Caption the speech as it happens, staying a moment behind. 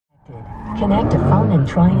Disconnect a phone and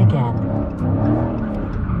try again.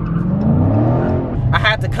 I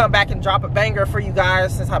had to come back and drop a banger for you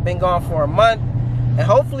guys since I've been gone for a month. And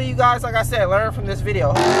hopefully you guys, like I said, learn from this video.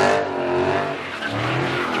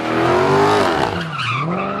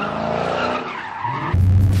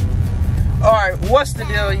 Alright, what's the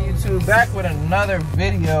deal, YouTube? Back with another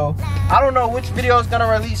video. I don't know which video is gonna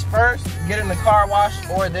release first, getting the car washed,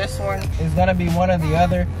 or this one is gonna be one or the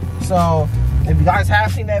other. So if you guys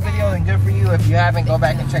have seen that video, then good for you. If you haven't, go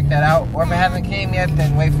back and check that out. Or if it hasn't came yet,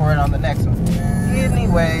 then wait for it on the next one.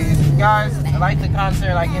 Anyways, if you guys like the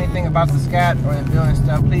content, like anything about the Scat or the building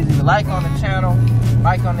stuff, please leave a like on the channel,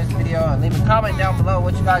 like on this video, and leave a comment down below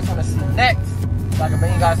what you guys want to see next, so I can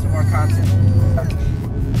bring you guys some more content.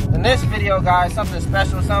 In this video, guys, something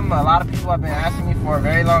special, something a lot of people have been asking me for a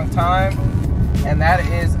very long time, and that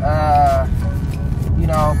is, you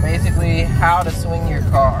know, basically how to swing your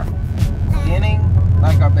car. Beginning,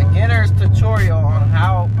 like a beginner's tutorial on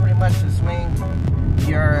how pretty much to swing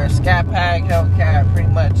your Scatpack, Hellcat, pretty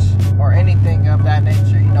much, or anything of that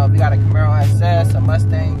nature. You know, if you got a Camaro SS, a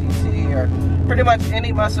Mustang GT, or pretty much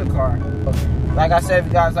any muscle car. Like I said, if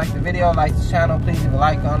you guys like the video, like the channel, please leave a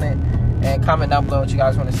like on it, and comment down below what you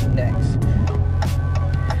guys want to see next.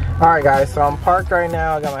 Alright guys, so I'm parked right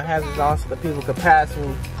now. I got my hazards on so that people could pass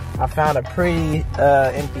me. I found a pretty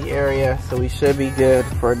empty area, so we should be good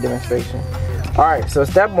for a demonstration. Alright, so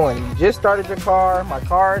step one, you just started your car. My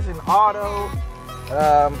car is in auto.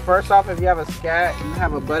 First off, if you have a Scat, you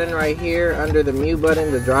have a button right here under the mute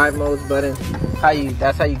button, the drive modes button.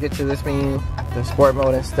 That's how you get to this menu, the sport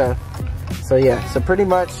mode and stuff. So yeah, so pretty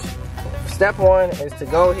much step one is to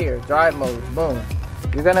go here, drive mode, boom.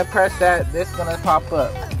 You're gonna press that, this is gonna pop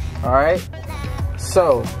up, all right?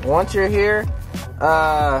 So once you're here,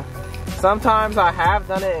 sometimes I have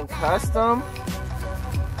done it in custom,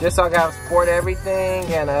 just so I can have sport everything,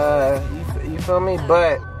 and you feel me?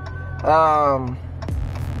 But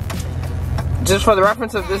just for the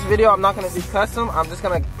reference of this video, I'm not gonna do custom, I'm just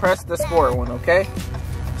gonna press the sport one, okay?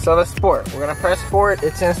 So the sport, we're gonna press sport,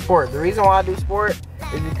 it's in sport. The reason why I do sport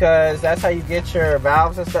is because that's how you get your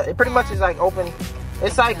valves and stuff. It pretty much is like open,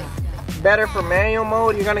 it's like better for manual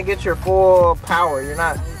mode. You're gonna get your full power. You're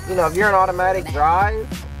not, you know, if you're in automatic drive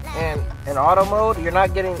and in auto mode, you're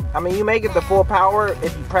not getting, I mean, you may get the full power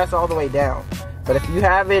if you press all the way down. But if you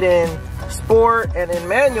have it in sport and in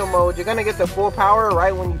manual mode, you're gonna get the full power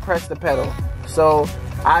right when you press the pedal. So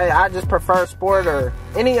I just prefer sport or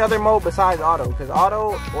any other mode besides auto, because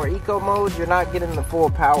auto or eco mode, you're not getting the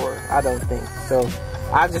full power, I don't think. So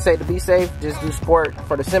I just say to be safe, just do sport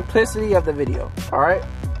for the simplicity of the video, all right?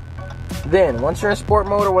 Then, once you're in sport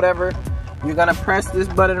mode or whatever, you're gonna press this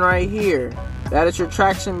button right here. That is your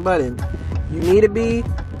traction button. You need to be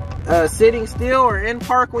sitting still or in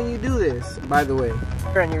park when you do this, by the way.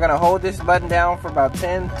 And you're gonna hold this button down for about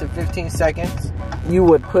 10 to 15 seconds. You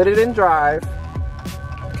would put it in drive.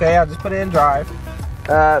 Okay, I'll just put it in drive.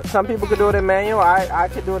 Some people could do it in manual. I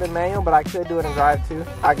could do it in manual, but I could do it in drive too.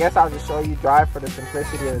 I guess I'll just show you drive for the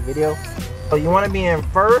simplicity of the video. So you want to be in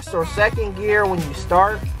first or second gear when you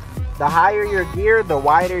start. The higher your gear, the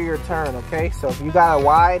wider your turn, okay? So if you got a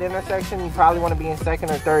wide intersection, you probably want to be in second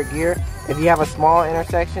or third gear. If you have a small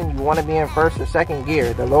intersection, you want to be in first or second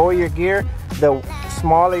gear. The lower your gear, the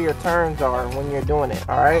smaller your turns are when you're doing it,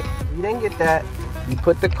 all right? If you didn't get that, you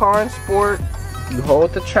put the car in sport. You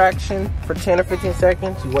hold the traction for 10 or 15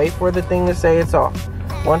 seconds. You wait for the thing to say it's off.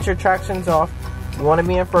 Once your traction's off, you want to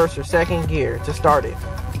be in first or second gear to start it.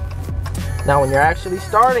 Now, when you're actually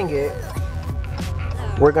starting it,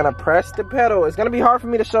 we're going to press the pedal. It's going to be hard for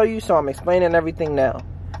me to show you, so I'm explaining everything now.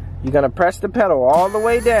 You're going to press the pedal all the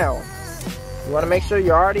way down. You want to make sure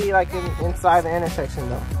you're already like inside the intersection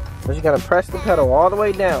though. So you're going to press the pedal all the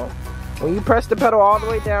way down. When you press the pedal all the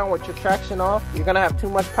way down with your traction off, you're going to have too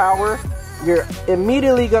much power. You're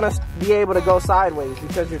immediately gonna be able to go sideways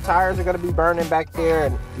because your tires are gonna be burning back there,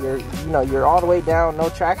 and you're all the way down, no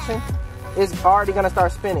traction. It's already gonna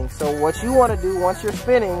start spinning. So what you want to do once you're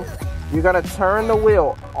spinning, you're gonna turn the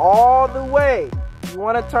wheel all the way. You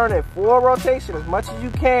want to turn it full rotation as much as you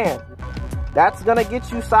can. That's gonna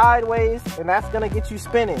get you sideways, and that's gonna get you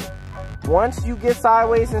spinning. Once you get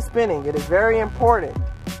sideways and spinning, it is very important.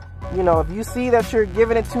 You know, if you see that you're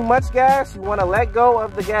giving it too much gas, you want to let go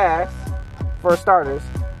of the gas. For starters,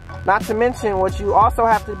 not to mention what you also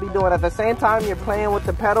have to be doing at the same time you're playing with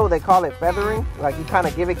the pedal, they call it feathering. Like you kind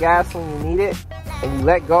of give it gas when you need it and you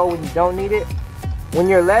let go when you don't need it. When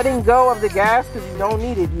you're letting go of the gas because you don't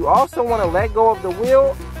need it, you also want to let go of the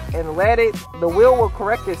wheel and the wheel will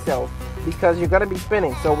correct itself because you're going to be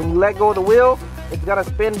spinning. So when you let go of the wheel, it's going to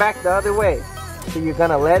spin back the other way. So you're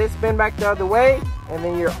going to let it spin back the other way and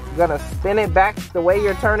then you're gonna spin it back the way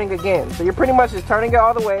you're turning again. So you're pretty much just turning it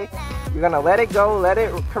all the way. You're gonna let it go, let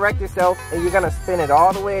it correct itself, and you're gonna spin it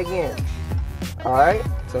all the way again. All right,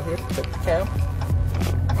 so here, take the cam.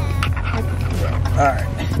 All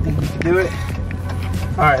right, do it.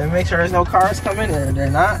 All right, and make sure there's no cars coming, or they're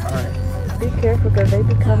not. All right. Be careful because they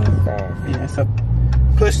be coming fast. Yeah, so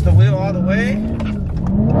push the wheel all the way.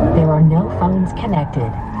 There are no phones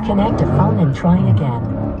connected. Connect a phone and try again.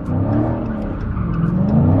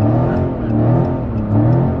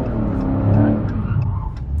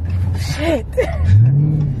 Shit.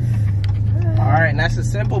 Alright, and that's a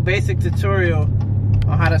simple basic tutorial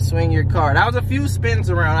on how to swing your car. That was a few spins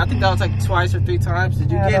around. I think that was like twice or 3 times.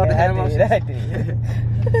 Did you get the hand motion? I did.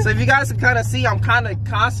 So if you guys can kind of see, I'm kind of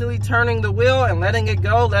constantly turning the wheel and letting it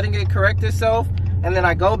go, letting it correct itself. And then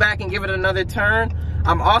I go back and give it another turn.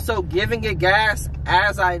 I'm also giving it gas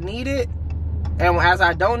as I need it. And as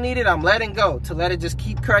I don't need it, I'm letting go to let it just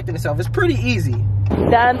keep correcting itself. It's pretty easy.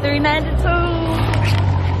 Down 392.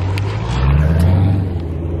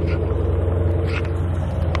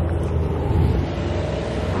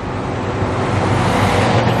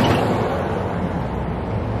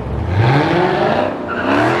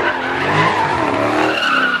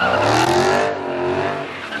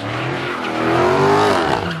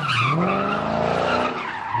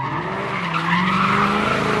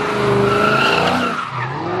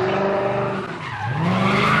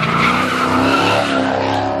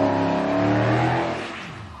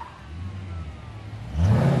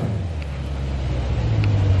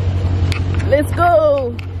 Let's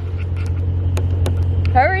go.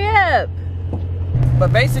 Hurry up.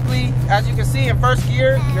 But basically, as you can see in first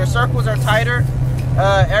gear, your circles are tighter.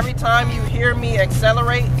 Every time you hear me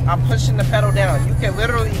accelerate, I'm pushing the pedal down. You can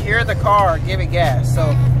literally hear the car giving gas.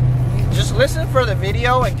 So just listen for the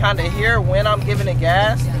video and kind of hear when I'm giving it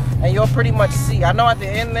gas, and you'll pretty much see. I know at the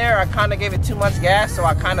end there, I kind of gave it too much gas, so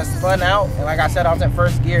I kind of spun out. And like I said, I was in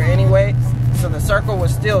first gear anyway. So the circle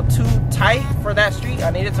was still too tight for that street.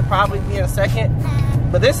 I needed to probably be in second.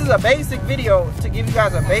 But this is a basic video to give you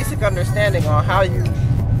guys a basic understanding on how you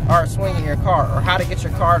are swinging your car, or how to get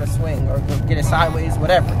your car to swing, or get it sideways,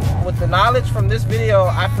 whatever. With the knowledge from this video,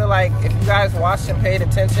 I feel like if you guys watched and paid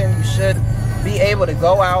attention, you should be able to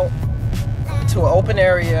go out to an open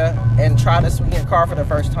area and try to swing your car for the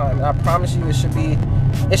first time. And I promise you, it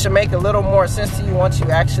should make a little more sense to you once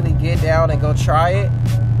you actually get down and go try it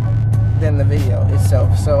than the video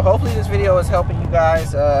itself. So hopefully this video is helping you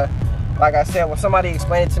guys. Like I said, when somebody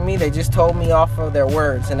explained it to me, they just told me off of their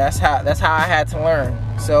words, and that's how I had to learn.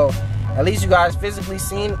 So at least you guys physically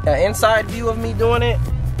seen an inside view of me doing it,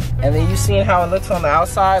 and then you seen how it looks on the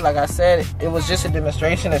outside. Like I said, it was just a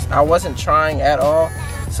demonstration. I wasn't trying at all.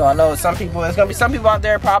 So I know there's gonna be some people out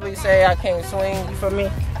there probably say I can't swing, you feel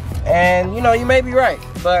me? And you know, you may be right,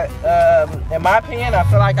 but in my opinion, I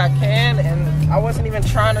feel like I can, and I wasn't even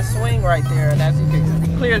trying to swing right there. And as you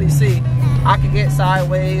can clearly see, I could get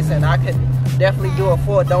sideways, and I could definitely do a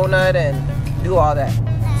full donut and do all that.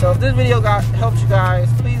 So if this video helps you guys,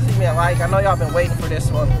 please leave me a like. I know y'all been waiting for this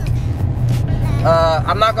one.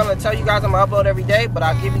 I'm not gonna tell you guys I'm gonna upload every day, but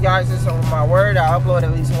I'll give you guys this on my word. I'll upload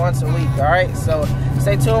at least once a week, all right? So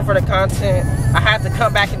stay tuned for the content. I had to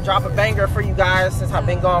come back and drop a banger for you guys since I've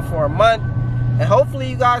been gone for a month. And hopefully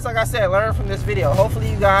you guys, like I said, learn from this video. Hopefully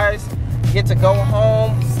you guys get to go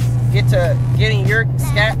home, get to getting your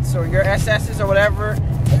Scats or your SS's or whatever,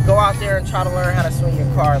 and go out there and try to learn how to swing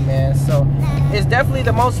your car, man. So it's definitely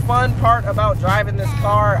the most fun part about driving this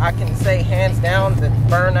car. I can say hands down, the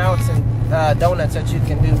burnouts and donuts that you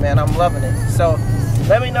can do, man. I'm loving it. So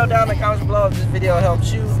let me know down in the comments below if this video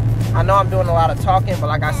helps you. I know I'm doing a lot of talking, but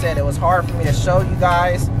like I said, it was hard for me to show you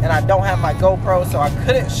guys, and I don't have my GoPro, so I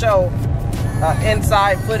couldn't show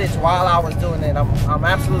inside footage while I was doing it. I'm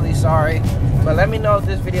absolutely sorry, but let me know if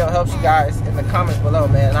this video helps you guys in the comments below,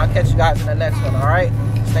 man. I'll catch you guys in the next one. All right,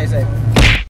 stay safe.